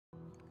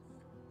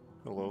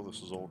Hello,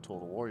 this is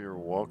OldTotalWarrior.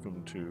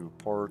 Welcome to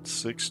part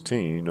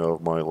 16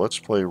 of my Let's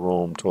Play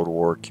Rome Total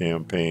War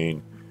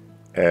campaign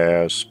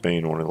as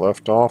Spain. When I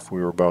left off, we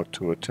were about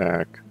to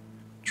attack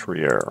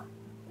Trier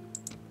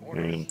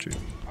and to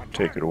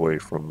take it away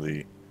from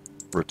the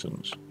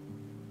Britons.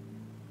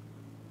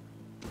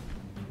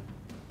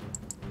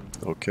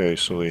 Okay,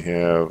 so they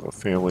have a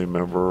family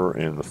member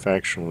and the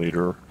faction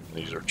leader.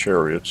 These are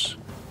chariots.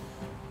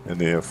 And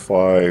they have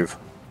 5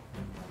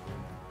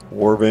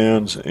 war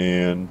vans,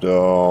 and 2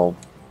 of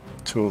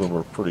them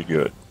are pretty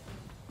good.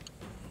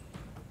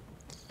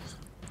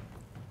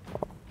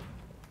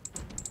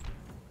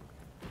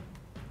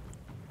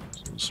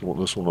 So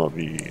this will not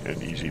be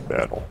an easy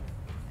battle.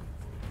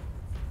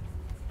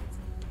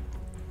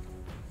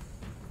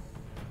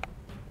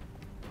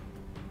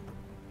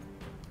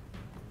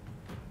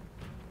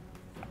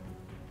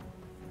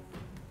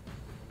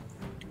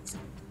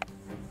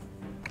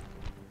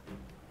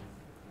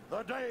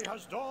 The day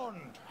has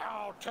dawned.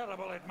 How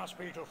terrible it must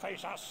be to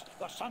face us,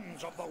 the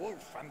sons of the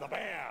wolf and the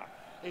bear.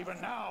 Even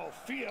now,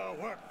 fear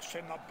works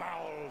in the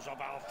bowels of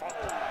our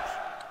foes.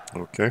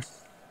 Okay.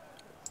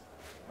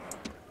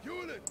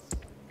 Units!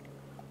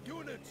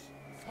 Units!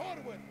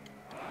 Forward!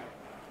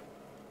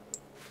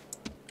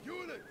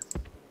 Units!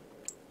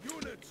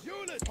 Units!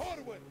 Units!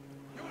 Forward!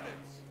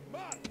 Units!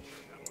 March!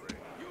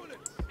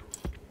 Units!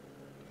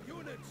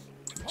 Units!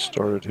 Get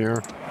started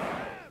here.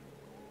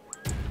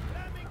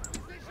 Ramming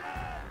position!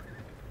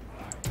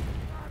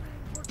 Ramming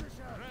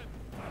position!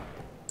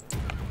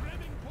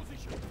 Ramming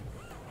position!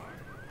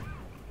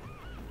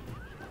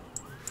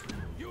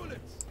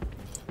 Units!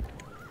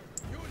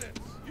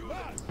 Units!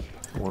 March!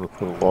 I want to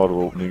put a lot of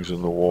openings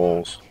in the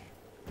walls.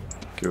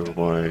 Give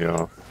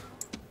my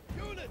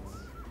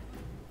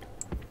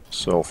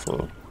self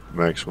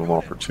maximum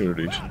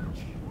opportunities.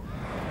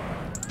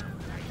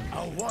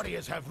 Our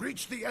warriors have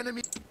reached the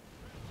enemy.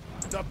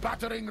 The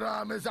battering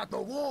ram is at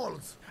the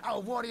walls. Our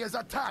warriors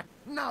attack.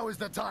 Now is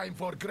the time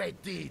for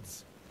great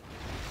deeds.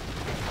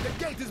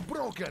 The gate is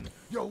broken.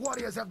 Your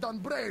warriors have done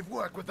brave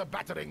work with the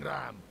battering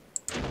ram.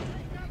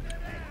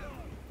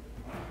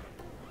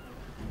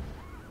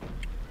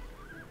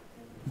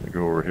 Let me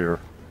go over here.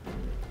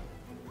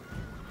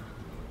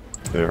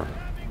 There.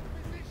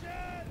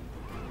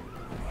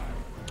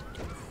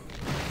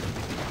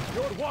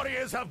 Your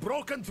warriors have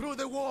broken through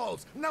the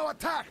walls. Now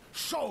attack.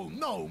 Show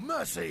no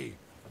mercy.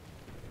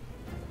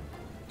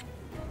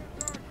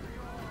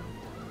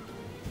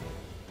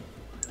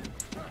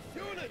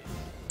 Units!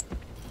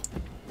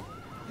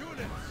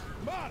 Units!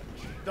 March!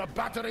 The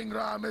battering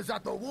ram is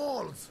at the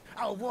walls.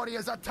 Our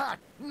warriors attack.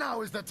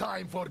 Now is the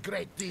time for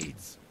great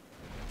deeds.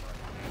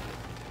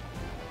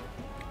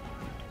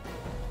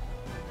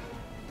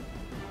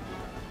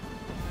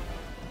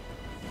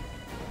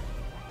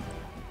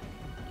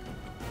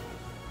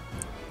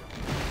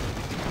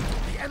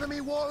 The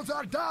enemy walls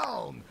are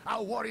down.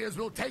 Our warriors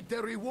will take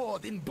their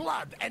reward in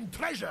blood and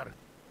treasure.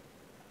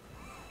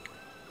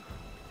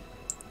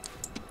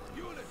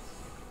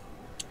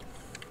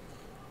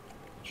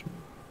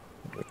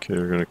 Okay,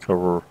 they're going to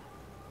cover.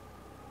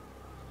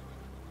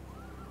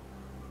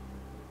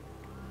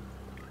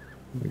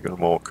 We got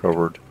them all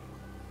covered.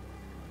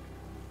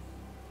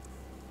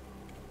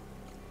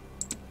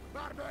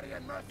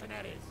 Barbarian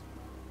mercenaries.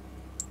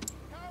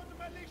 Count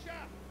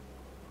militia.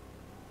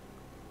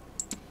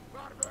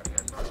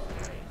 Barbarian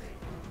mercenaries.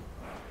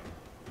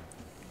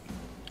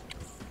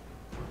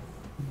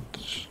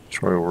 Let's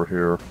try over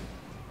here.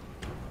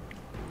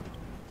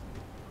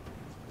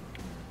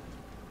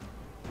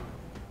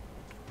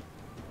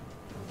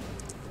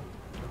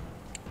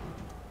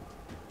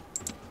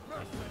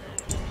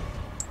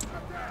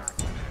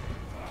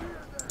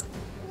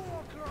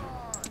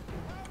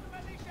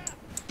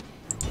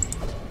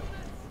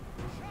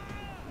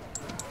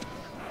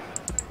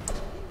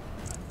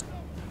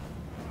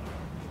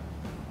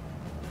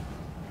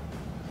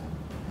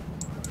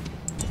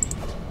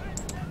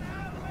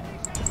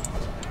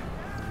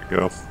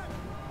 Go.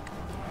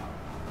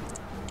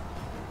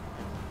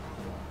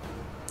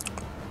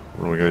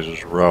 One of the guys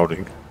is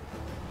routing.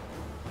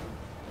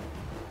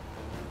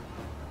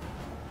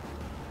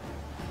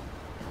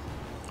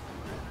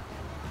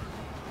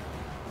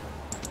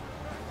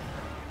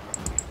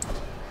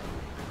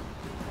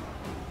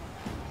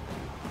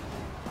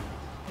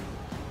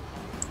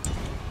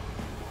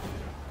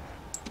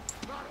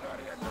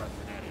 Barbarian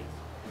mercenaries.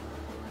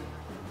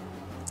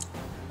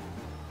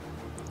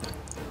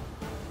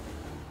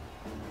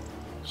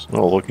 It's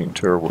not looking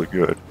terribly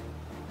good.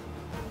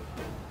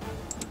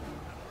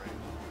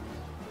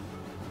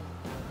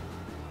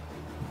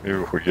 Maybe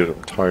if we get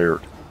them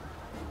tired.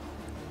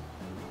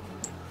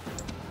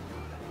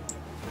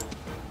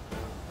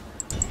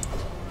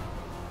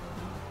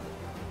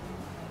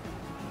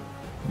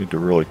 Need to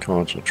really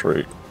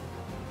concentrate.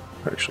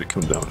 Actually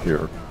come down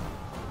here.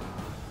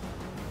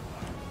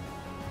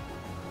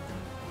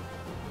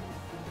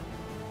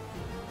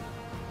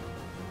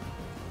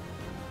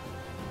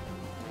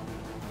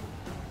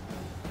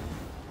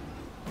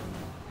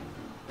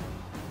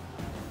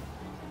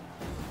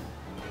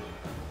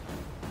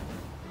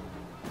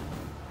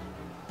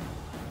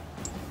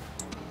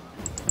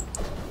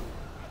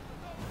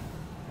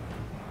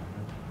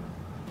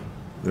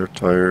 They're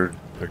tired.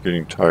 They're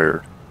getting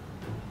tired.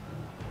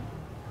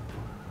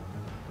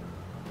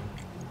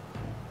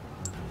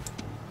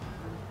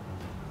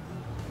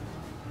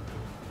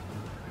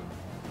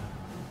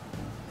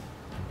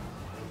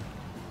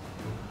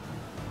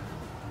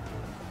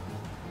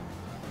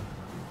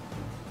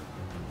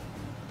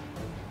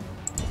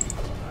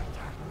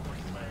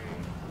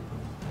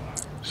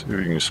 See if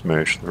we can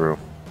smash through.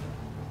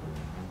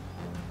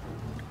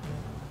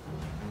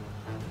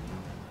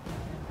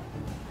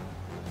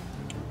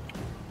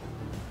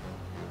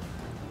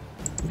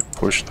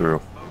 Push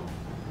through.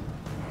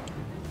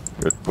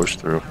 Good, push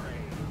through.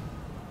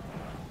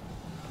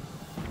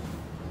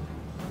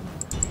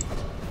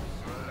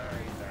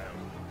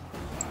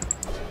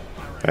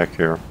 Back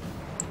here.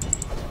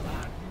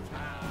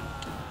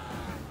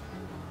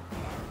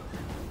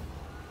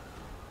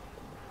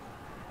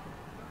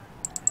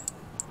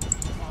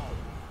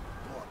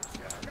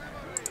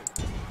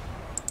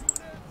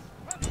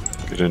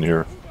 Get in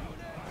here.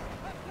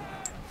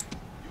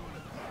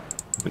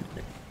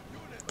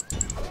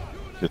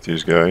 Get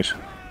these guys.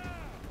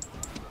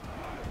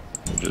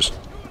 And just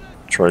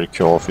try to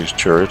kill off these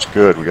chariots.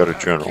 Good, we got a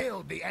general.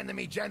 Killed the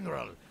enemy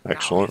general.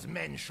 Excellent. Now his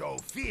men show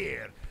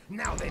fear.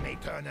 Now they may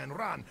turn and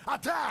run.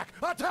 Attack!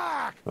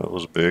 Attack! That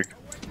was big.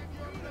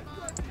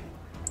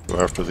 Go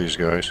after these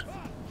guys.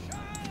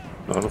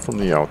 Not from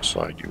the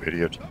outside, you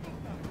idiot.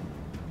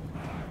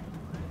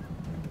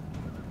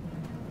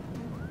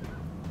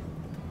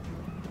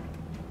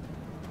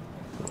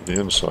 From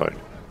the inside.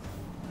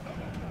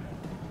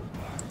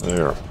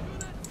 There.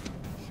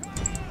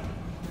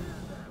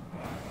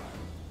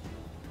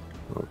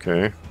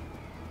 Okay.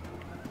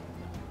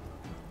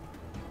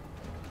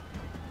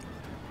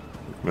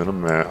 Men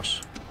en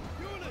masse.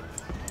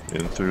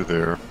 In through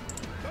there.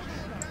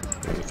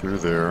 In through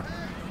there.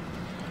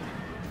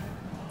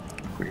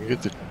 If we can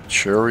get the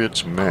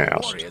chariots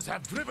massed. Warriors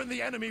have driven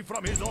the enemy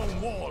from his own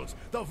walls.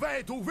 The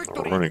way to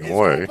victory running is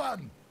away.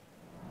 open.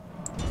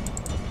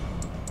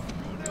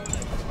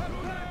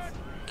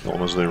 Kill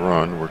them as they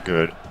run. We're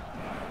good.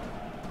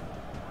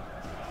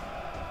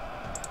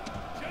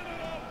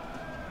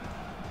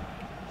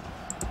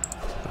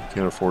 I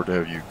can't afford to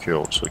have you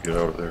killed, so get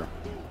out of there.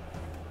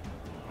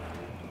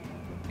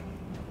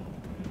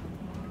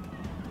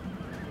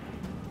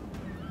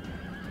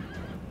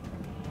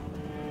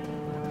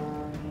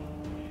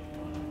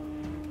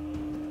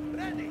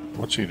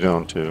 What's he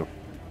down to?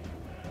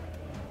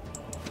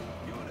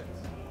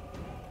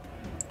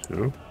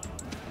 2?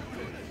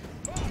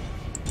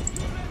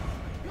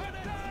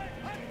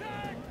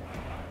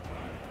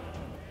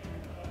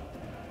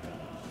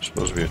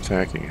 Supposed to be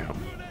attacking him.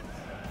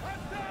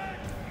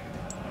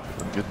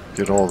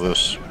 Get all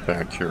this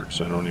back here,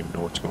 because I don't even know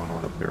what's going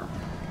on up here.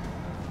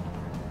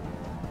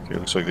 Okay,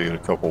 looks like they got a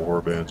couple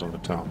warbands on the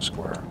town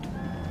square.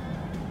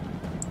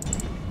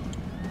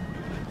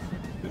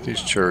 Get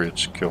these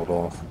chariots killed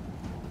off.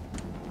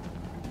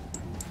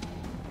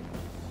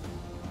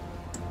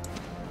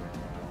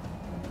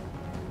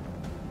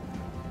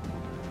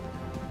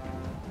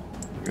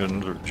 We got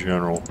another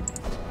general.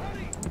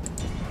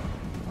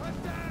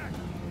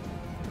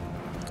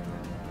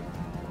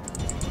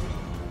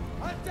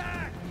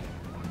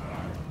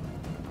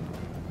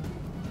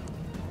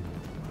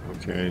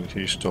 Okay,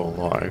 he's still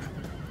alive.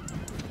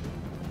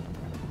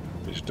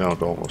 He's down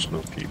to almost no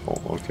people.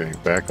 Okay,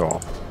 back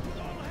off.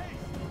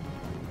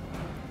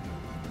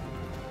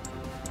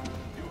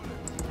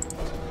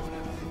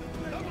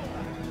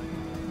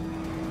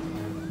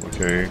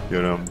 Okay,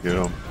 get him, get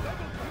him.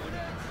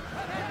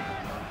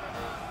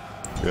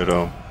 Get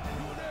him.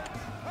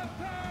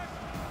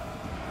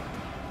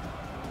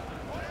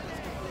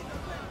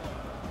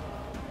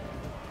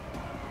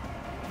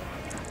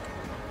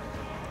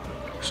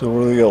 So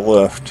what do we got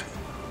left?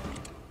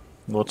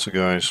 Lots of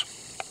guys.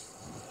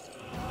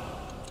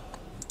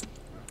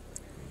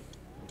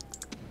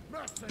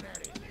 Let's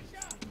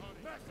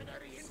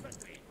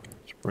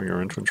bring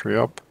our infantry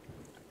up.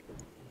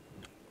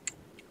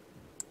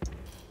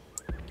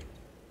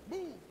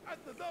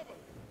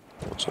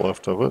 What's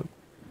left of it?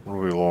 What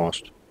have we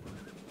lost?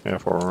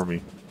 Half our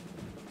army.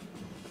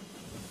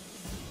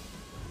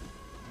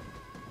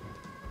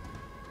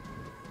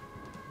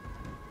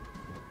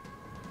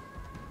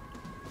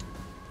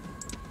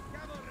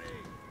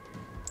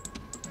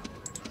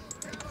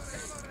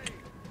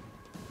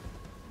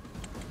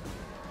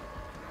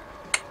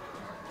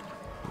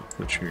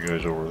 Put you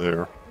guys over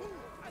there.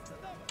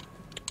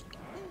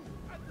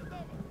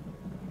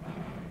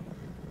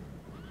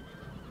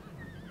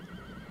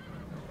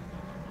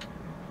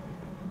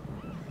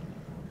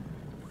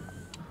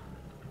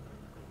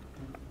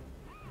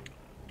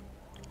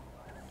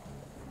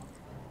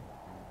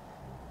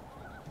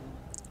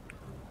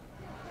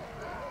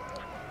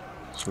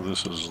 So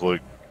this is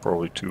like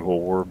probably 2 whole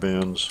war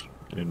bands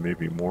and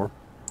maybe more.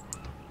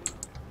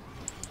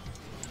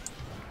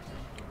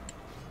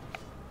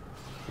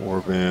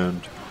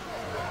 Warband.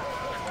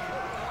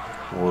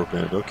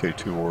 Warband. Okay,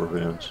 2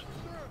 warbands.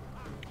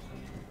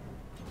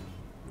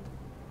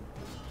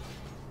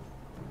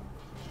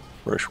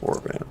 Fresh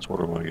warbands. What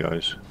are my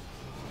guys?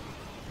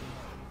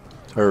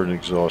 Tired and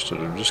exhausted.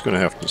 I'm just going to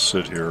have to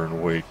sit here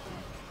and wait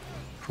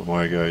for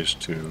my guys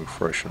to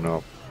freshen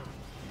up.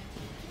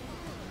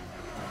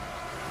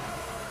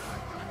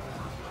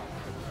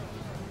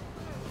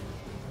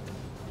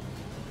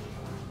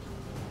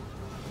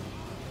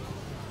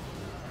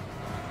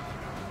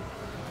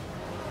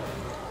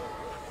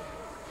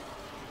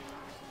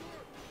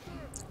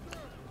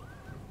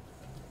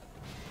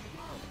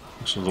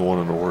 This is the one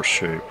in the worst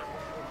shape.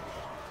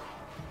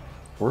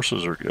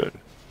 Horses are good.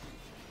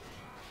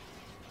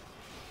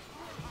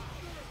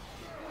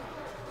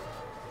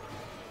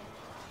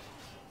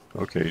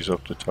 Okay, he's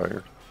up to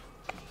tired.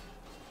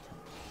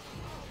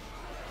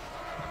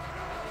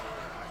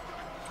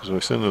 Because if I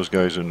send those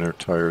guys in there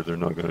tired, they're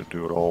not going to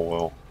do it all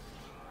well.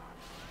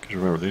 Because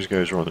remember, these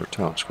guys are on their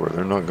town square.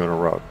 They're not going to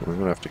rout. We're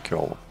going to have to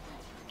kill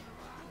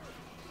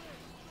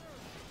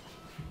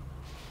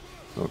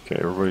them. Okay,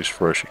 everybody's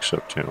fresh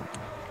except him.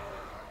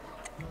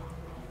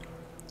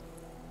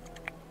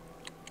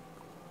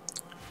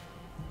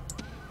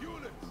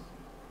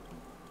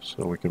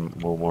 So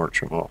we'll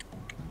march him up.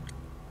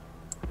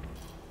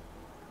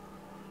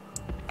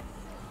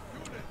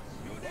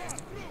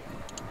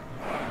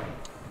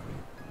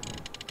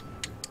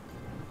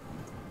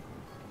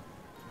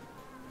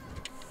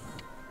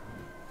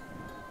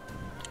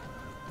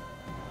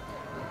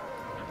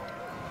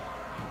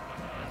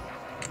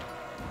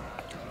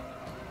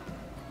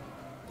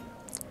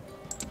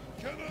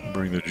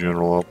 Bring the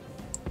general up.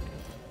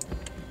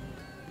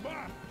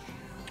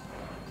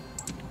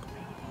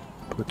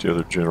 Put the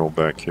other general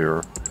back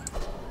here.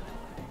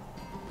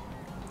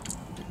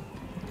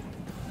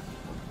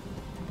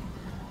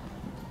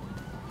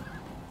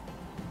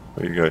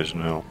 How you guys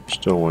now?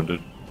 Still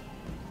winded.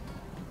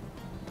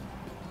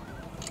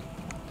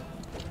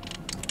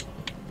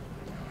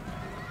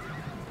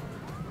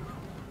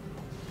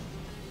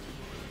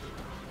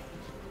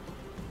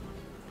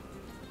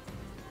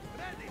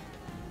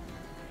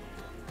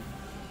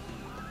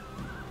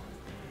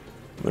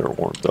 They're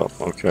warmed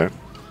up, okay.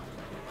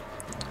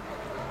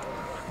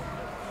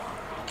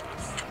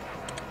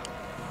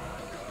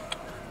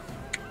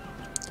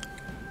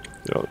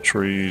 Get out of the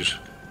trees.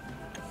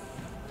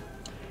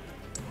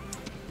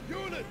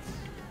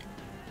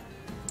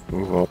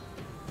 Move up.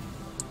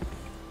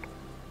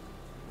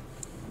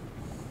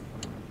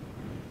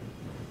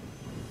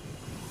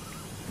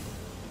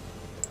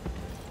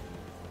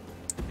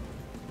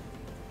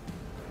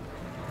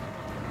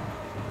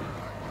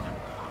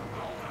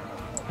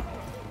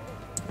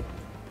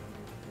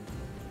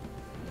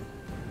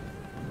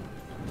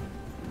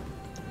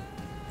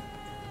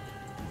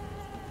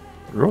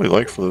 I'd really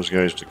like for those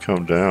guys to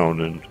come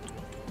down and,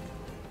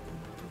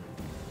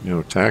 you know,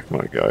 attack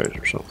my guys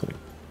or something.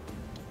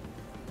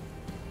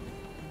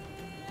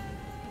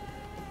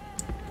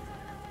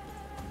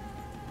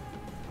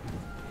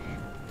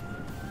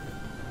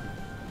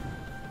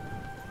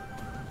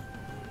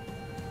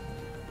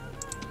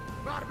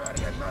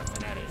 Barbarian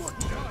mercenaries!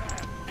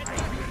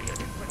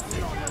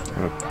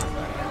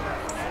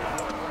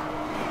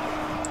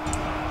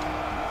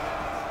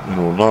 And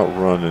we'll not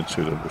run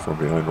into them from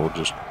behind, we'll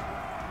just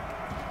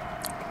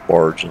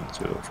barge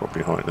into them from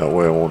behind. That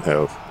way I won't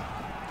have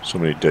so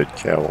many dead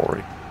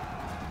cavalry.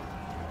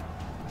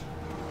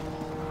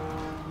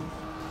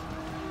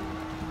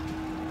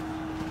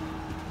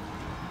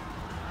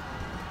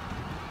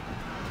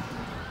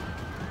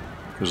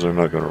 Because they're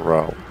not going to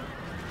rout.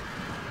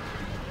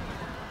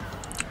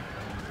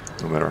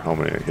 No matter how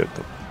many I hit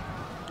them.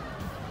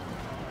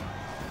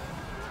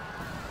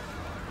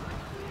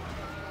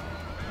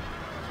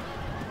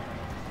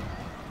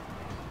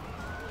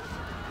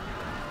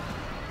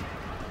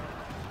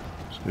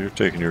 So you're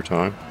taking your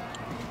time.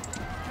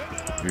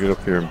 You get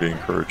up here and be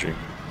encouraging.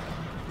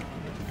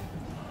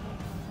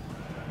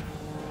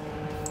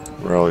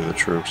 Rally the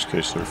troops in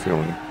case they're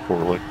feeling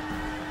poorly.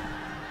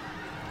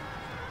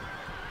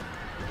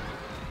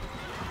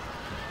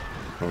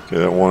 Okay,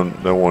 that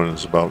one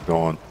is about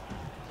gone.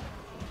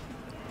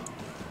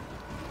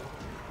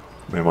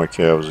 Man, my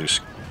calves are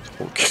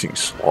still getting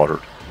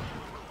slaughtered.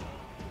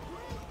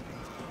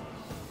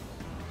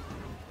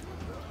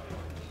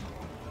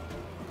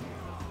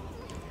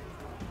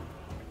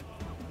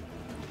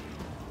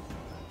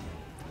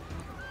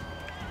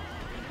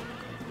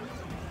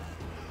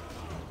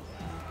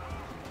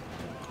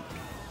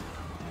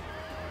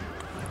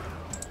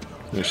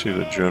 You see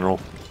the general?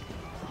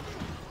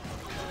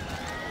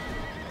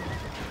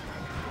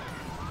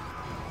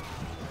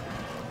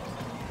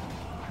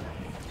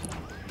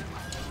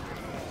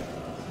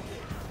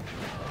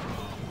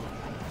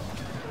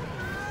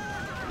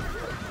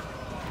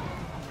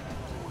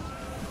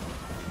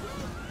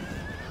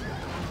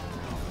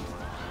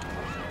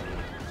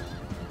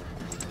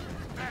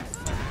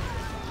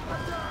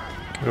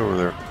 Get over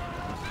there.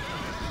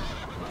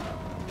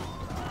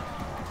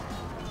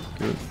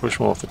 Good. Push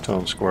them off the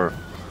town square.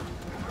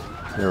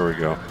 There we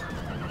go.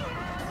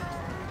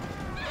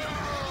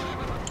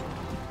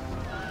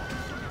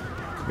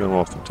 Get them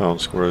off the town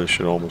square, they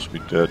should almost be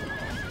dead.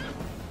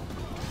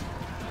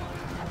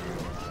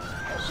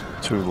 So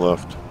 2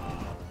 left.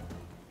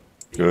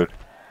 Good.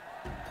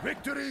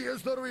 Victory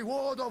is the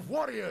reward of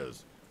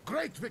warriors.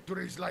 Great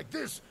victories like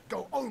this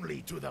go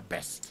only to the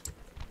best.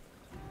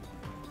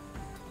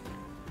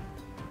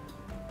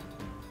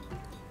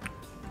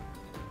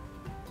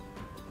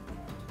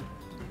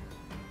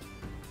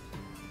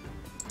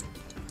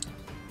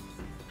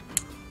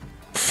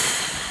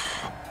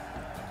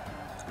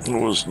 It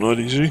was not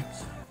easy.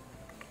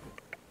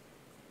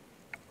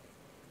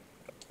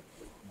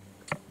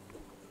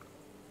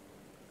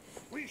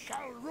 We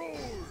shall rule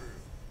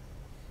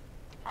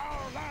our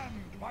land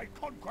by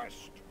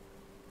conquest.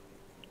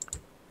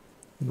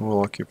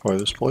 We'll occupy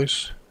this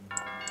place.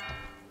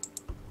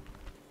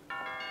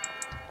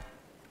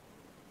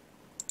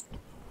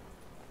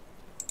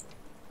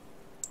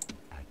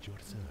 At your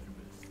service.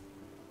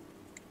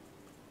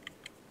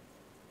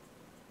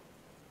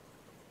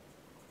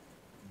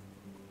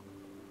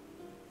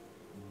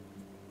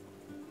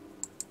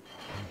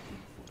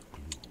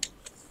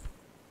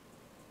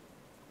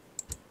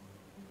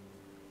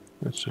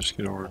 Let's just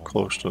get over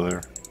close to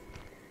there.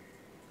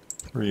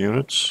 3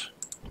 units.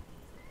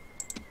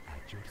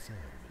 At your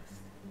service.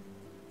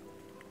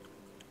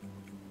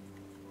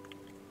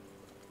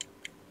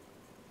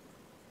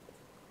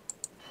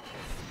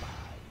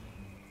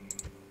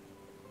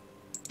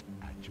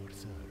 At your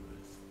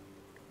service.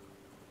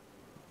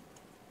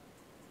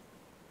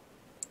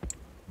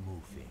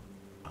 Moving.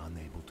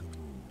 Unable to move.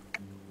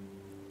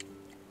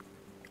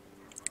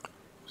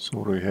 So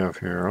what do we have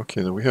here?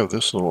 Okay, then we have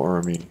this little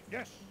army.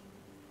 Yes.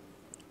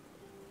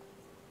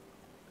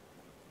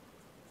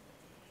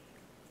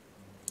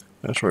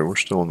 That's right, we're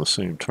still on the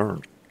same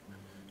turn.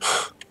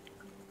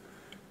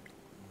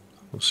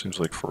 This seems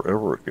like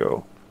forever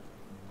ago.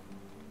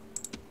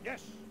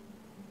 Yes.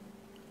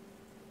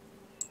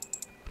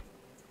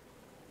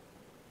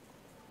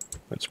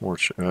 That's more.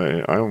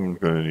 I'm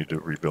going to need to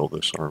rebuild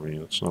this army.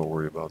 Let's not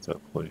worry about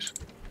that place.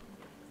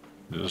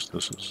 This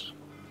is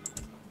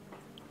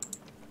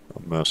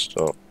messed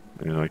up,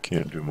 and I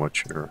can't do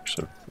much here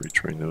except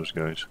retrain those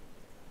guys.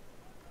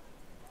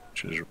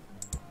 Which is,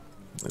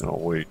 and I'll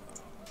wait.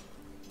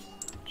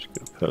 Just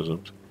get a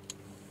peasant.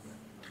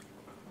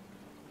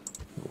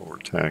 Lower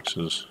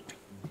taxes.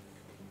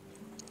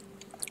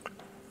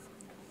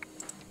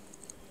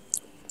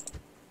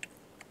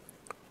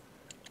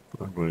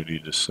 I'm going to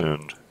need to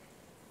send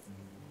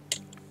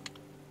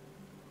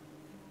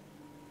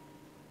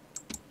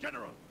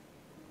General.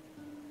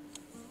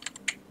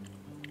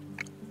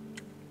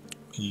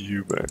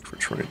 you back for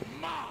training.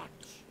 March.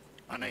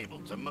 Unable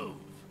to move.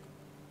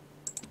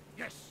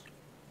 Yes.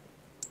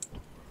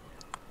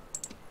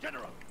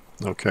 General.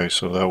 Okay,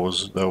 so that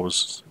was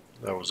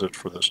it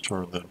for this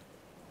turn then.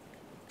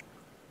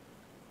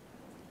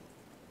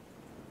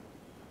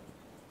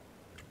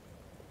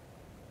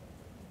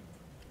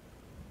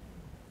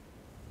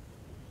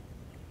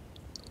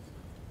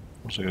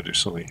 Was I gonna do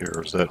something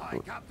here? Is that,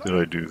 did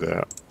I do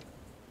that?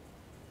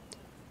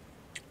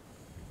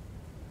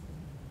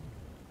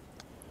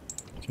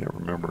 Can't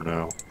remember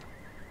now.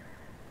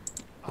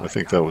 I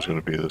think that was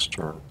gonna be this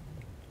turn.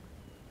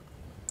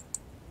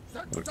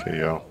 Okay,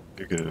 yeah,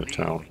 you get into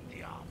town.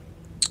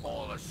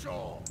 All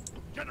ashore.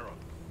 General.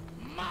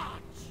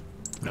 March.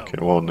 Okay,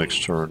 well,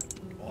 next turn,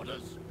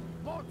 Orders.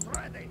 Boats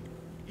ready.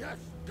 Yes,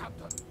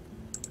 Captain.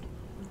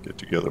 get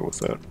together with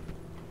that.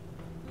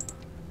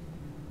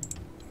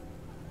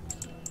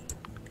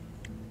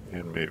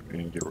 And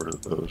maybe get rid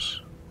of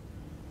those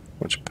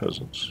bunch of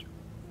peasants.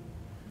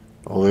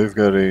 Oh,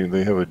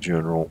 they have a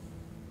general.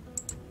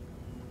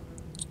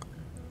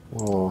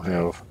 Well, I'll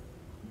have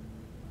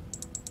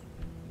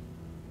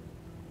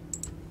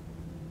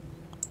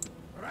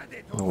Ready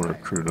I to want to sail.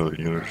 recruit another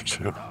unit or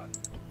two.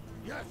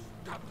 Yes,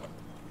 Captain.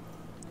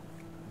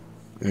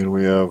 And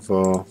we have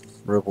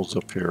rebels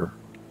up here.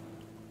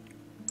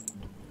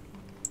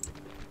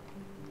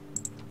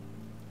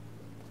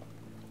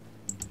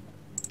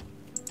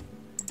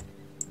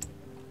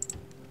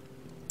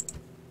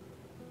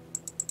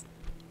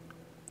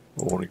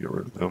 I want to get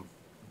rid of them.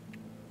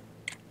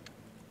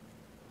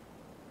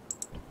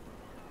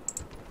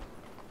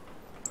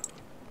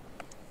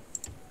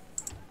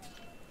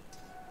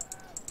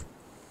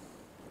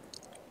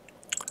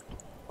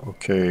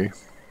 Okay.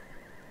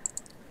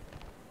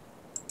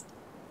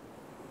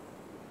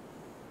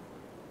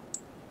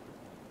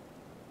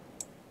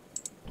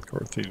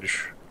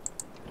 Carthage.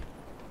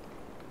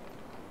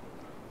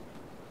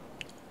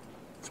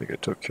 I think I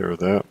took care of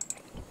that.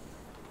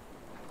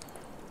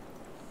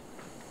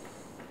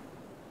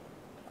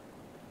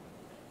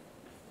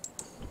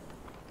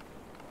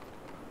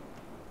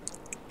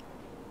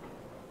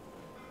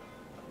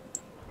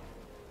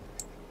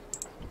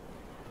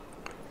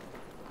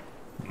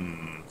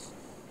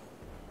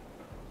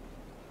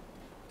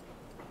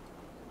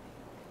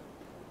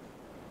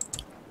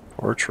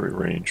 Archery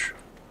range.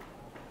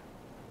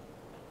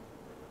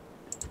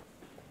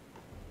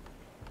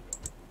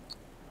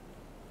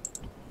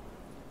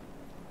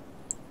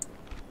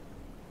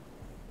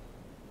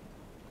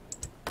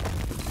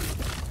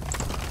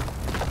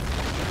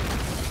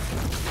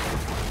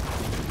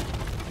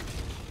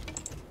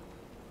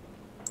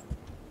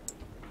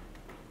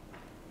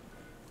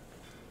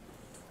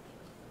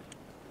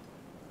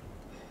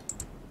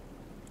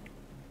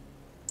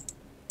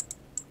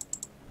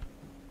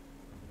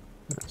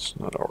 It's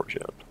not ours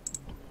yet.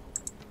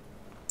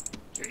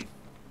 Chief,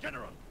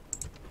 General.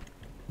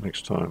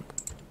 Next time.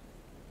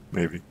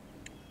 Maybe.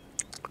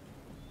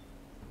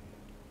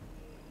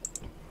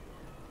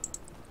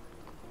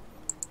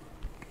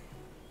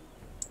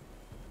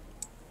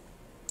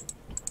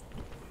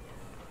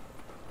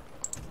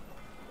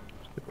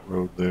 Get a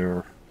road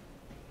there.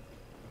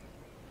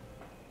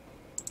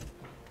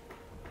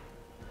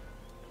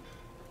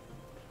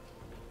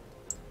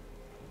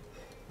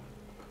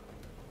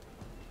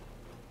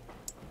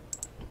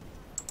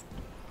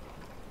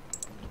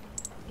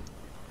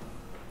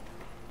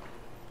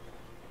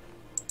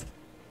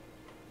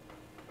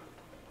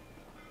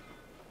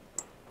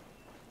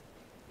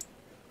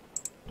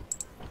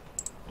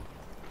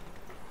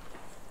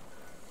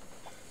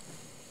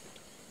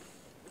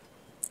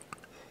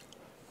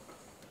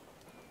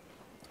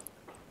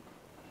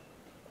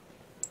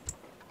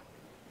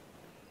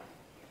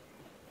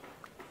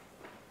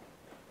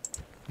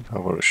 How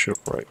about a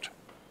shipwright?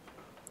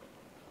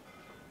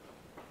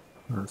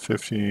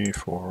 150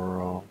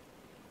 for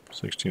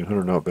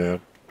 1600, not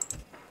bad.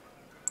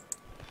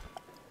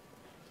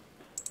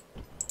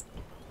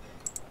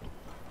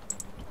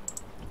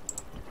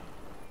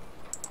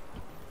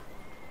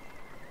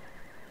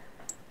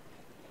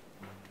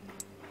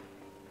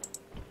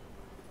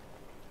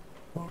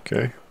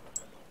 Okay.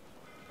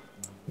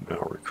 Now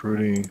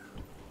recruiting.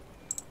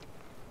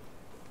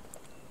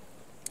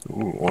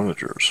 Ooh,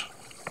 onagers.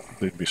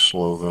 They'd be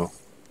slow though.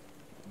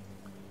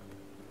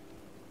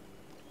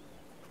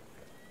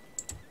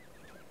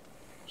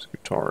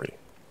 Scutari.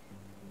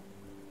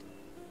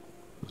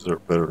 They're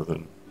better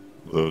than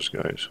those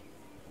guys.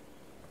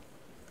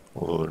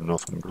 Although they're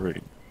nothing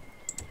great.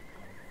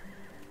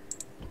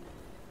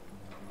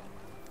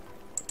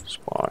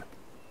 Spy.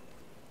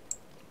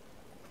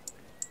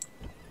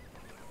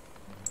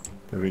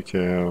 Heavy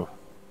cav.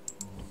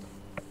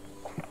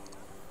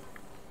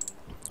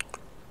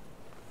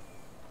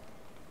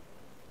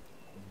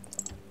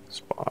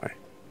 Spy.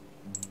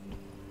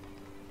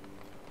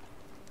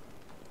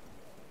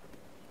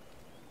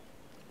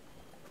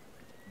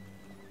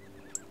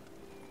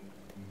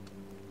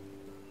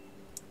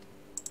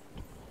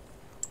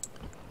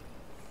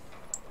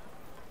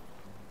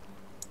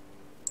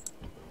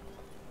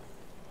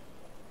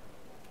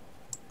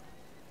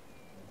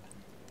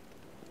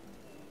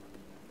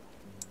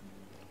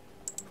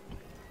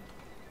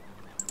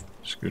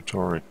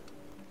 Scutari.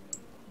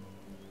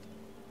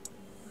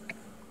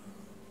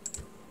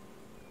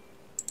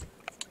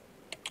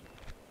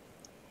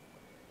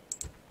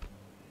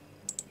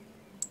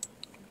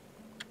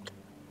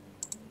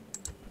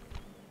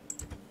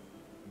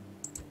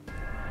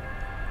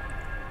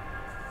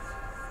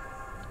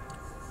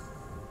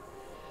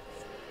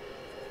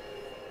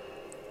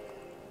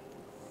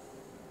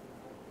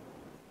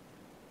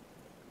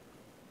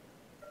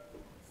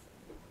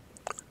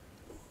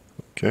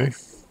 Okay.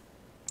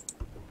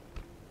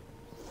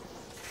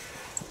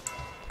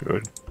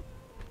 Good.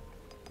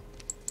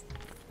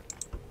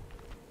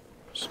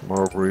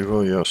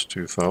 Smarbrevo, yes,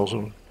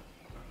 2000.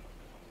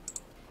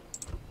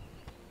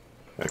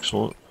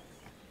 Excellent.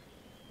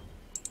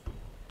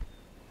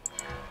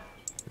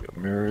 Got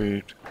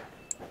married.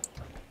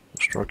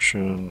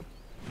 Construction.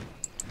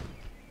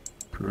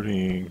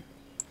 Recruiting.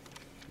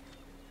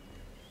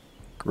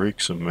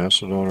 Greeks and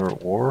Macedon are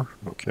at war.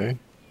 Okay.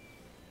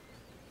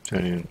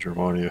 Britannia and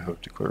Germania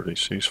have declared a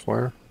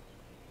ceasefire.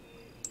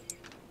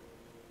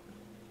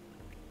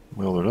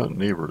 Well, they're not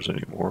neighbors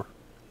anymore.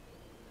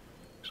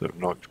 So I've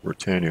knocked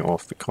Britannia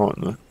off the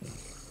continent.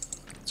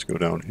 Let's go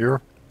down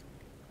here.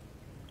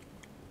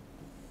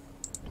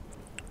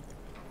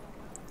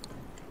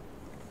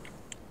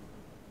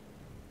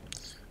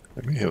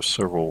 I may have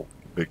several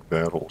big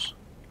battles.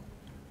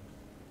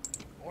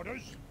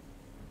 Orders?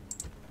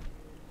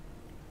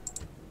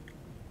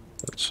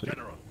 Let's see.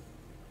 General.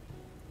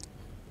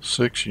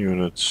 6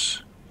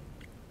 units,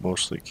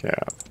 mostly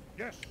cav.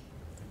 Yes.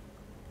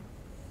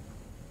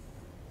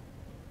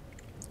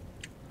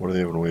 What do they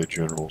have in the way of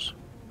generals?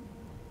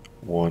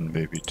 1,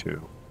 maybe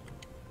 2.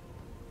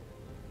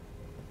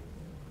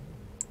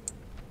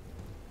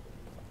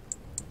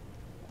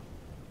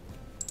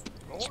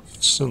 Lord?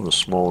 Send the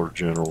smaller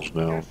generals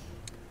down. Yes.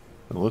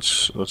 And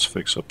let's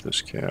fix up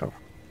this cav.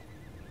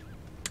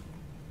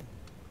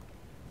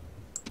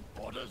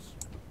 Orders.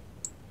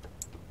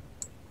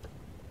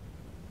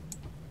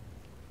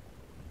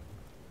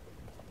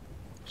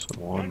 So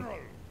 1, General.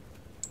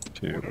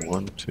 2, Orders?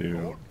 1, 2.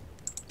 Lord?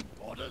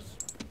 Orders.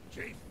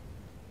 Chief.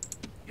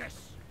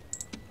 Yes.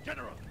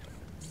 General.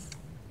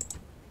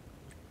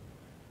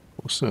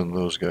 We'll send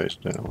those guys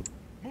down.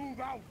 Move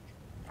out.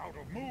 Out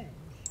of moves.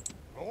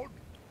 Lord?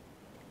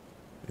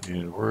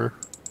 And where?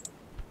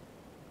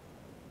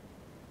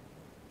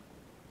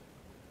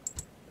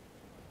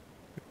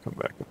 Come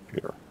back up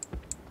here.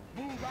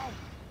 Move out.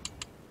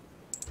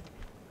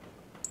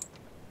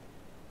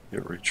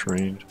 Get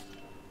retrained.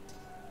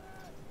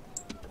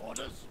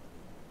 Orders.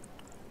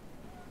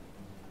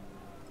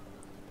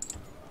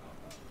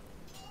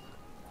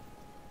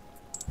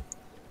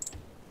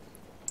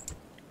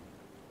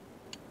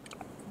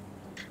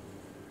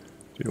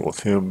 Deal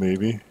with him,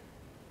 maybe.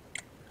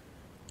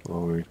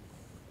 Oh,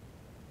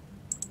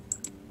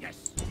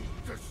 Yes.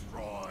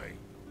 Destroy.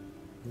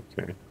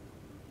 okay.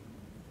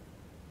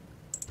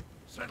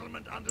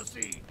 Settlement under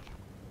siege.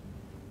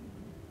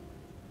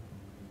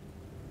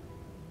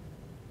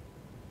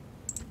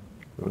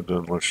 Haven't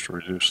done much to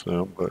reduce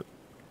them, but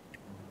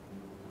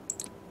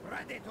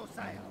Ready to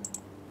sail.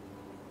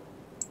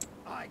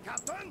 Aye,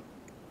 Captain.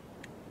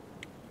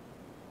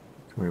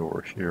 coming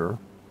over here.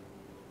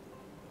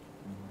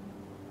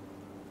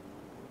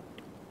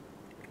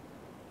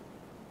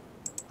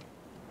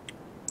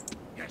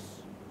 Yes.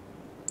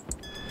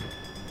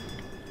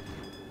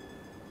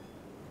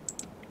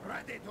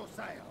 Ready to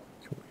sail.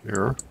 Come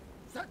here.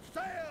 Set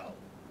sail.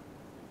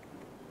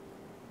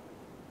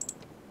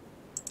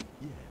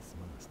 Yes,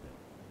 master.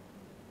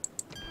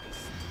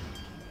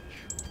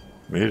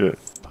 Made it.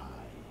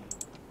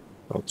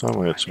 About time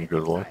I had some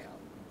good luck.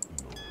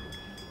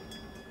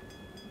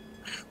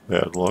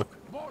 Bad luck.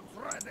 Boats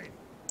ready.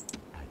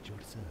 At your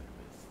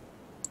service.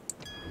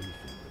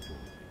 Briefing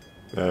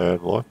report.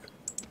 Bad luck.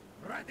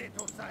 Ready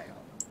to sail.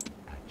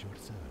 At your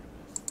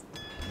service.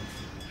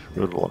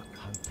 Good luck.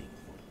 Hunting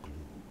for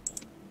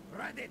clues.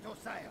 Ready to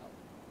sail.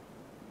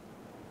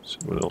 See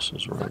what else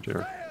is around Set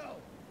here. sail.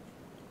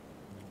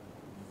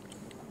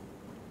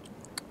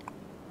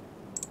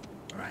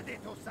 Ready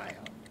to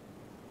sail.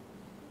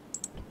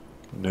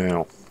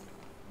 Now.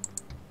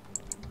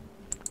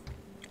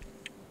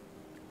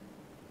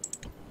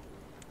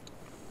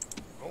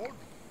 Good.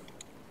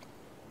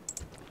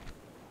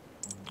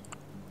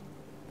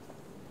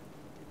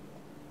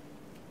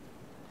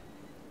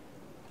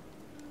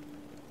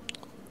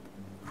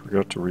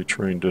 Forgot to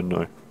retrain, didn't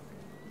I?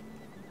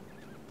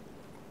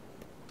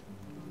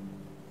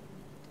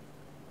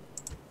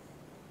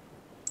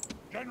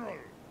 General,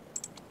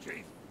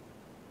 Chief.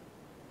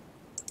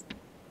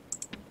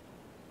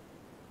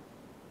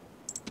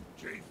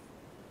 Chief.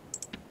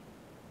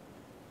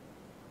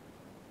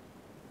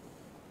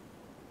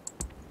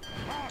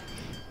 march!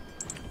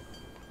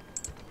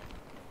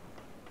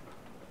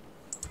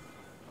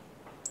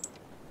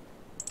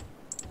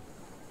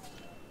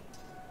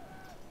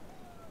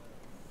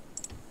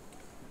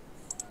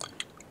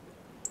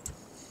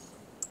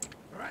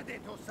 Ready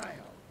to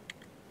sail.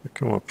 I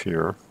come up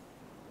here.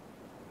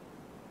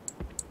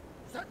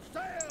 Set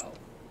sail.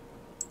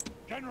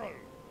 General,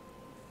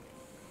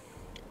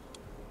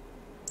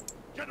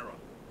 General.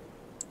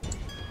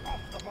 off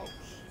the boats!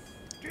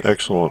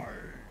 Excellent.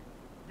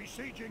 Destroy!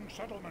 Besieging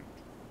settlement.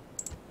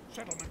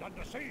 Settlement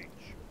under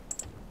siege.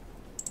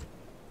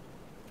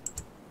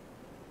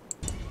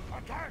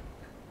 Attack!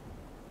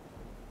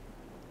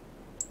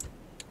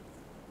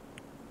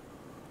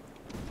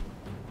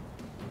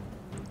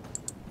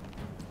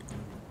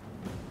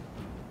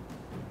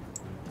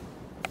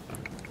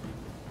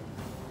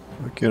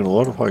 Again, a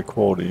lot of high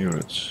quality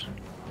units.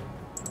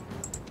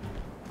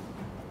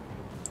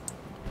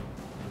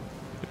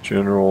 A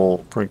General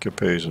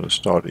Principes and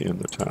Estati in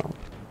the town.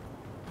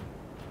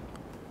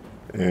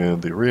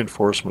 And the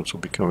reinforcements will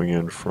be coming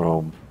in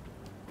from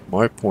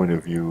my point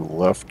of view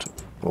left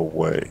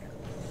away.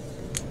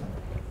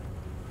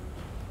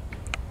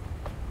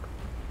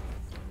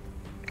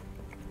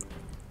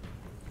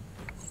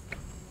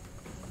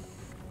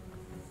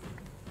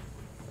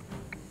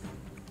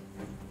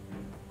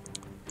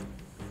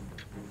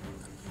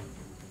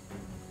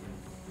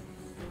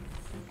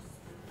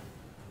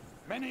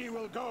 Many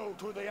will go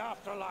to the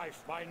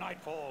afterlife by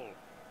nightfall.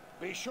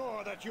 Be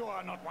sure that you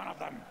are not one of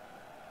them.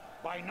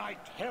 By night,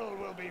 hell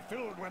will be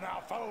filled with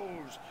our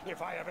foes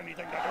if I have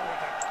anything to do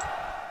with it.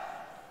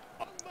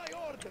 On my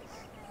orders.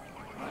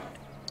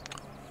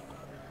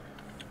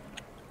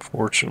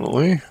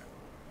 Fortunately,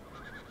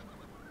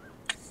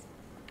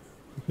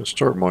 I can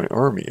start my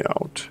army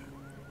out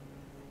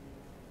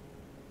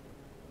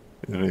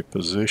in a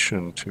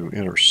position to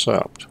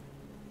intercept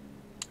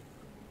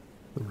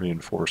the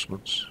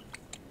reinforcements.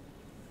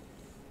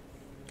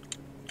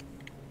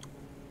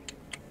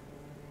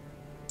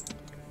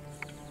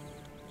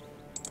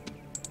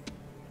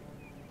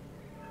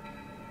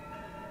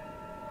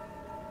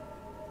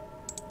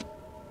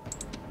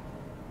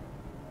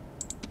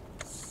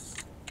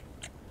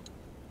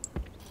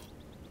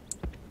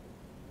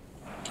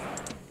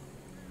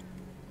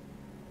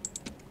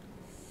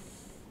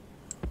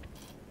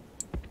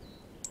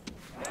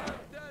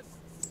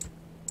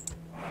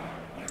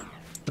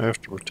 I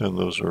have to pretend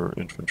those are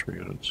infantry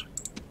units.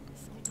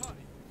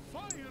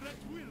 Fire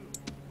at will.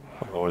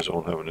 Otherwise I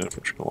won't have an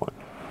infantry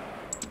line.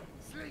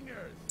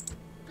 Slingers.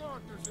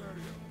 God deserve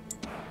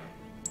you.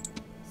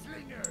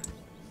 Slingers.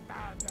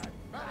 Stand at.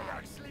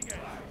 Mariac slingers.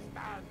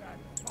 Stand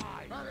at.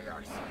 Five.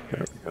 Mariac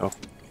There slingers. we go.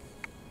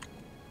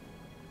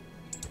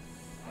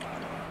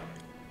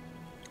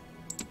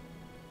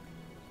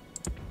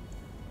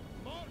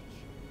 March.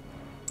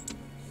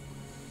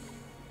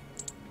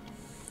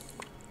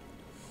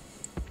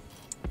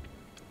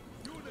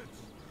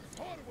 Units.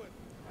 Forward.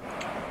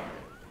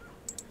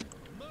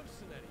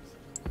 Mercenaries.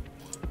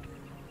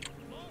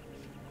 March.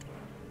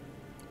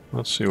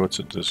 Let's see what's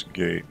at this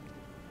gate.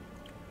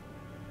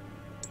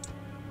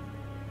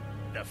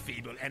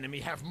 enemy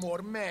have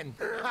more men.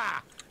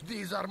 Ha!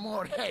 These are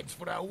more heads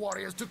for our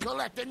warriors to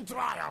collect in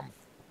triumph.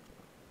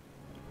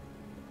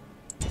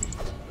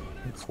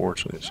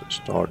 Unfortunately, it's a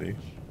stoddy.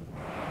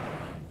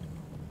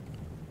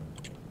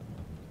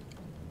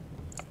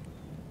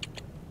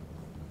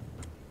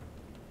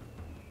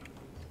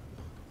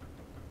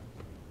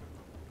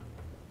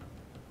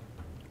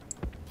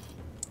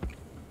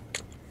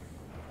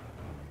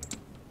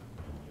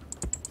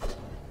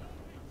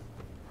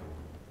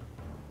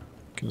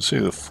 You can see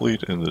the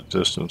fleet in the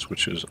distance,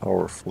 which is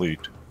our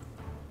fleet.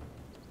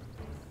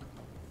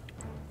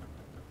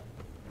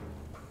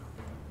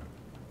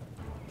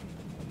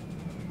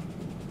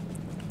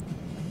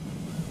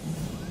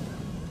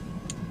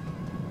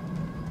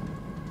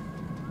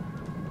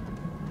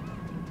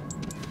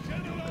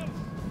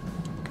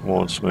 Come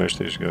on, smash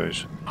these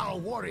guys. Our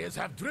warriors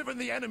have driven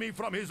the enemy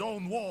from his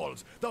own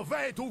walls. The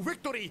way to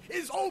victory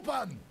is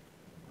open!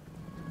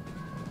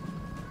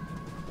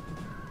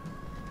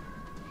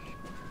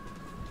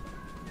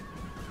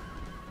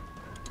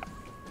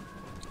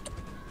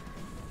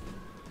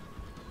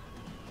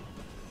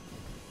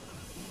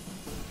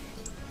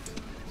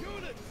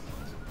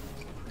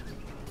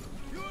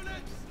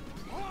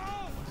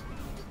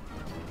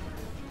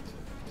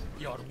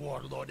 Your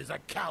warlord is a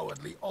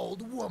cowardly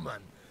old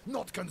woman,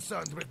 not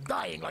concerned with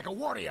dying like a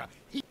warrior.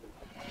 You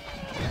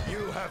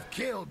have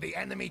killed the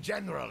enemy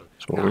general.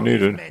 That's what now we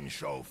needed. His men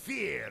show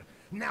fear.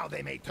 Now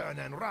they may turn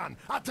and run.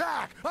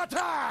 Attack!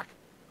 Attack!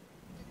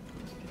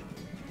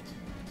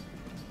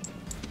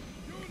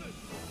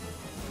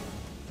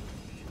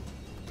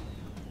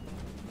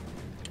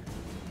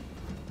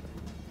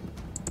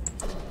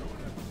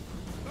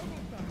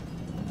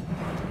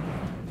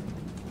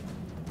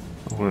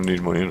 I'm going to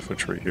need my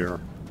infantry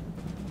here.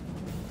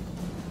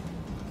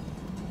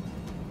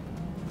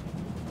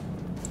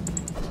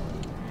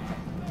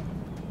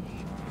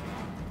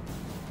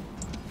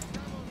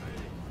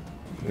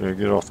 Yeah,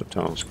 get off the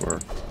town square.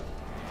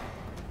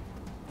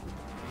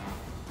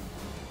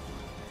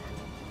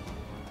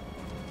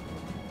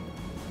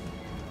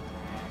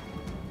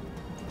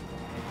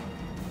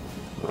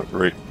 Oh,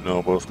 great.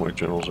 No, both my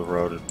generals are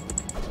routed.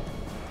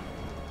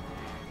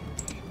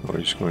 Oh,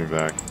 he's coming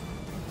back.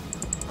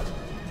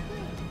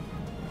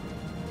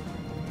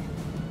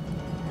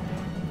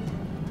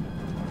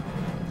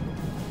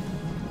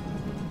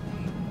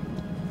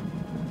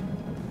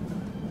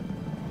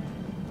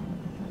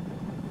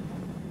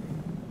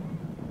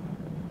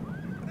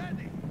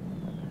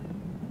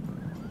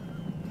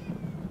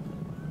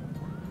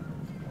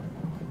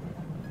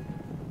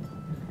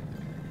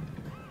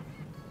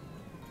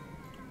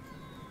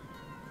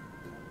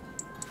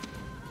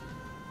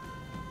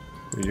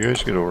 You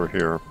guys get over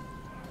here.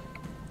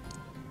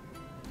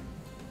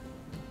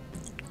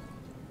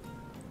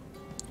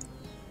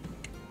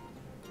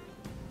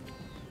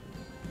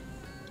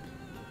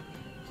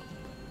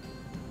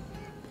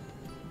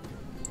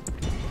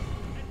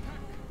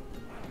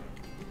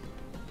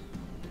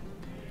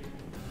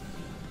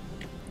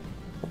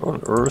 What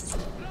on earth?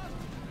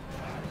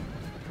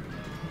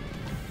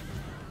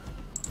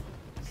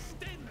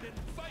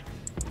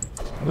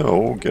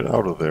 No, get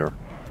out of there,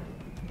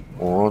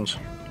 morons.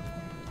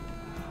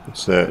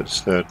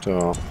 It's that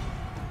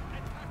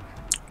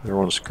they're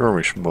on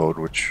skirmish mode,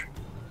 which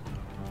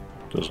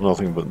does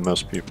nothing but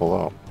mess people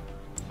up.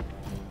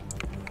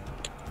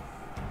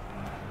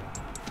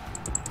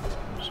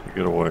 So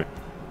get away.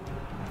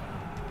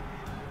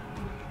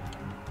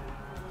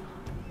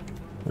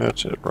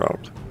 That's it,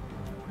 route.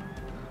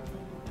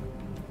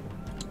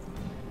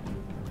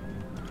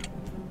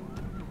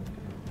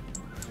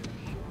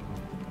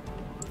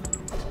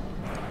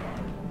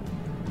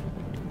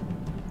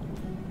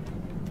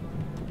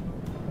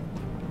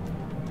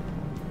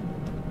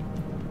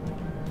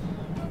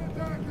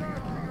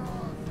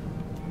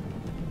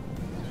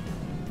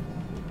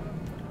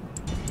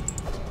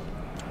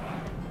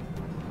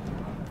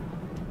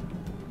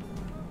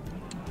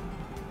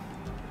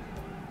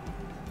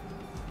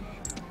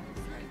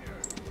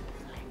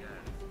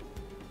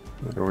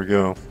 There we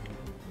go.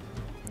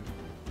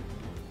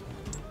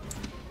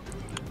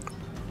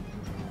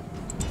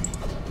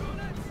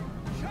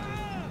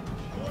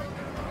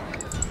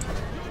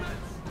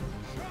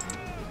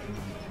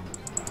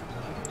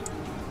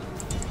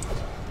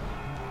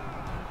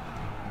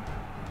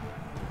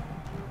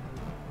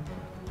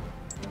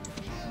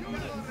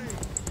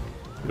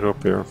 Get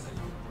up here.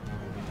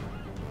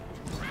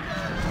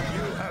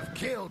 You have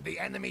killed the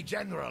enemy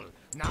general.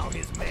 Now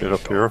his men Get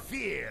up show here.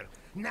 fear.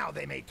 Now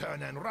they may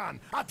turn and run.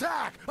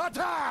 Attack!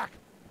 Attack!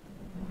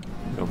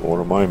 Yeah, but what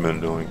are my men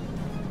doing?